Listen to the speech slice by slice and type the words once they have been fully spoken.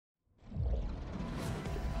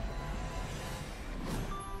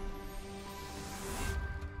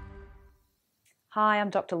Hi, I'm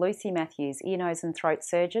Dr. Lucy Matthews, ear, nose and throat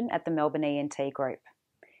surgeon at the Melbourne ENT Group.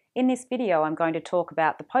 In this video, I'm going to talk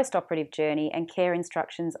about the post-operative journey and care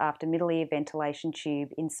instructions after middle ear ventilation tube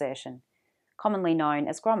insertion, commonly known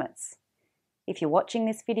as grommets. If you're watching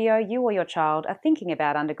this video, you or your child are thinking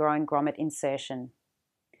about undergoing grommet insertion.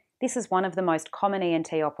 This is one of the most common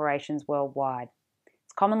ENT operations worldwide.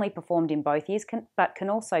 It's commonly performed in both ears, but can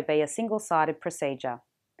also be a single-sided procedure.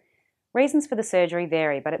 Reasons for the surgery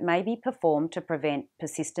vary, but it may be performed to prevent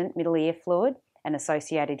persistent middle ear fluid and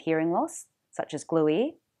associated hearing loss, such as glue ear,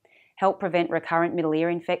 help prevent recurrent middle ear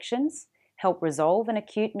infections, help resolve an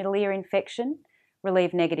acute middle ear infection,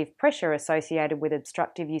 relieve negative pressure associated with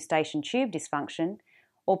obstructive eustachian tube dysfunction,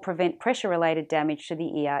 or prevent pressure-related damage to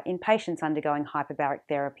the ear in patients undergoing hyperbaric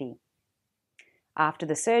therapy. After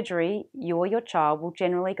the surgery, you or your child will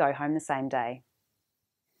generally go home the same day.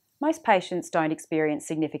 Most patients don't experience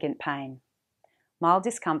significant pain. Mild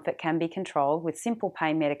discomfort can be controlled with simple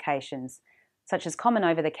pain medications, such as common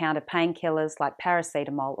over-the-counter painkillers like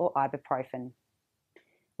paracetamol or ibuprofen.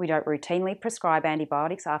 We don't routinely prescribe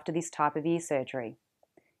antibiotics after this type of ear surgery.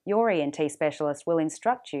 Your ENT specialist will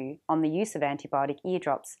instruct you on the use of antibiotic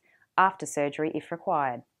eardrops after surgery if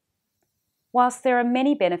required. Whilst there are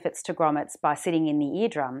many benefits to grommets by sitting in the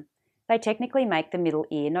eardrum, they technically make the middle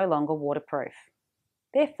ear no longer waterproof.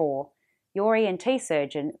 Therefore, your ENT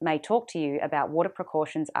surgeon may talk to you about water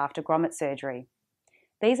precautions after grommet surgery.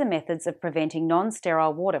 These are methods of preventing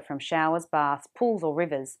non-sterile water from showers, baths, pools or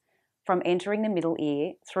rivers from entering the middle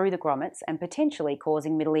ear through the grommets and potentially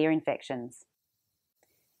causing middle ear infections.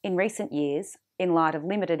 In recent years, in light of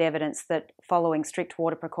limited evidence that following strict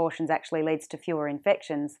water precautions actually leads to fewer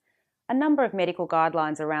infections, a number of medical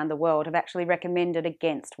guidelines around the world have actually recommended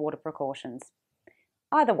against water precautions.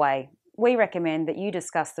 Either way, we recommend that you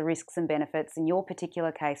discuss the risks and benefits in your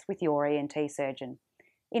particular case with your ENT surgeon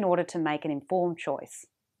in order to make an informed choice.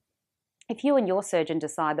 If you and your surgeon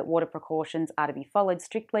decide that water precautions are to be followed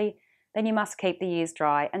strictly, then you must keep the ears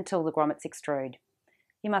dry until the grommets extrude.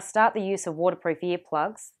 You must start the use of waterproof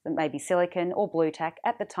earplugs, that may be silicone or blue tack,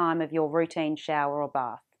 at the time of your routine shower or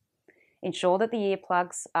bath. Ensure that the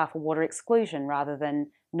earplugs are for water exclusion rather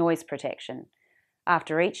than noise protection.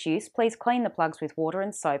 After each use, please clean the plugs with water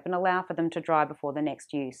and soap and allow for them to dry before the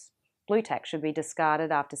next use. Blue tack should be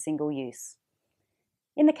discarded after single use.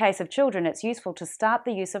 In the case of children, it's useful to start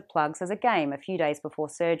the use of plugs as a game a few days before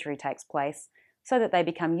surgery takes place so that they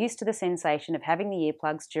become used to the sensation of having the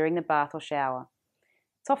earplugs during the bath or shower.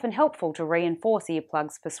 It's often helpful to reinforce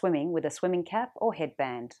earplugs for swimming with a swimming cap or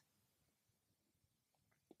headband.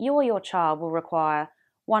 You or your child will require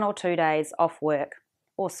 1 or 2 days off work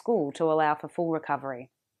or school to allow for full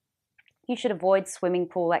recovery. You should avoid swimming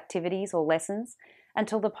pool activities or lessons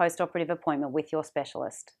until the post-operative appointment with your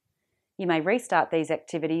specialist. You may restart these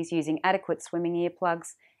activities using adequate swimming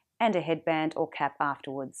earplugs and a headband or cap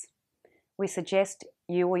afterwards. We suggest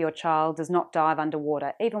you or your child does not dive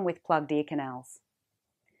underwater, even with plugged ear canals.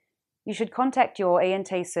 You should contact your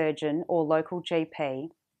ENT surgeon or local GP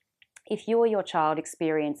if you or your child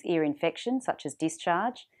experience ear infection such as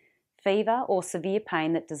discharge, fever or severe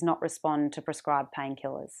pain that does not respond to prescribed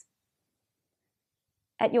painkillers.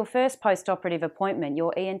 At your first post-operative appointment,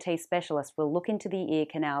 your ENT specialist will look into the ear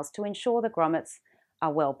canals to ensure the grommets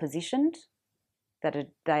are well positioned, that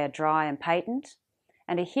they are dry and patent,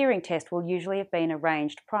 and a hearing test will usually have been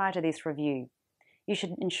arranged prior to this review. You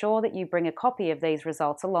should ensure that you bring a copy of these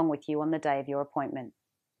results along with you on the day of your appointment.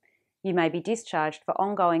 You may be discharged for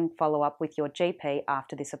ongoing follow-up with your GP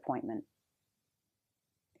after this appointment.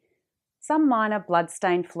 Some minor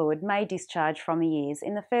blood-stained fluid may discharge from the ears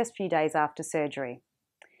in the first few days after surgery.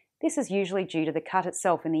 This is usually due to the cut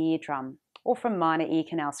itself in the eardrum or from minor ear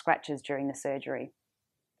canal scratches during the surgery.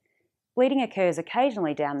 Bleeding occurs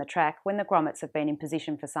occasionally down the track when the grommets have been in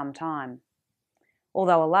position for some time.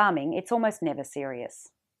 Although alarming, it's almost never serious.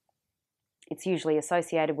 It's usually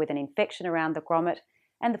associated with an infection around the grommet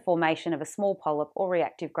and the formation of a small polyp or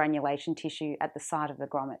reactive granulation tissue at the site of the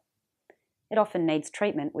grommet. It often needs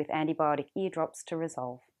treatment with antibiotic eardrops to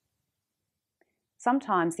resolve.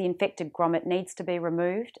 Sometimes the infected grommet needs to be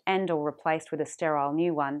removed and/or replaced with a sterile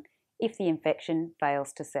new one if the infection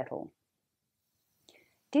fails to settle.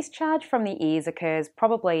 Discharge from the ears occurs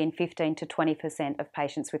probably in 15 to 20% of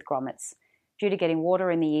patients with grommets due to getting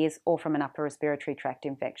water in the ears or from an upper respiratory tract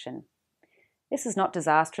infection. This is not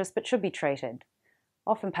disastrous but should be treated.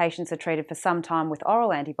 Often patients are treated for some time with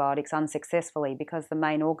oral antibiotics unsuccessfully because the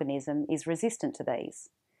main organism is resistant to these.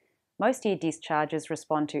 Most ear discharges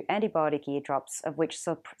respond to antibiotic eardrops, of which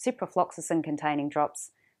ciprofloxacin-containing drops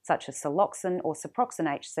such as Saloxin or Ciproxin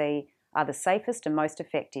HC are the safest and most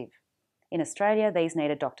effective. In Australia, these need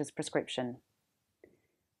a doctor's prescription.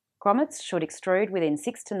 Grommets should extrude within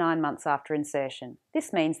 6 to 9 months after insertion.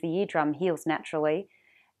 This means the eardrum heals naturally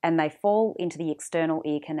and they fall into the external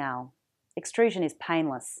ear canal. Extrusion is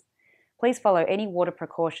painless. Please follow any water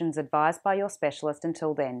precautions advised by your specialist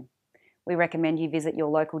until then. We recommend you visit your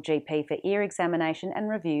local GP for ear examination and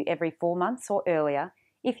review every 4 months or earlier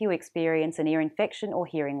if you experience an ear infection or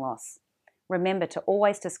hearing loss. Remember to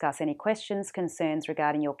always discuss any questions, concerns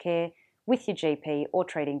regarding your care with your GP or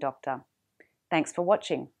treating doctor. Thanks for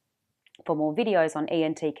watching. For more videos on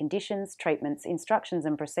ENT conditions, treatments, instructions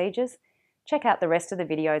and procedures, check out the rest of the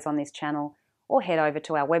videos on this channel or head over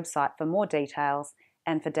to our website for more details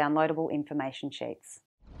and for downloadable information sheets.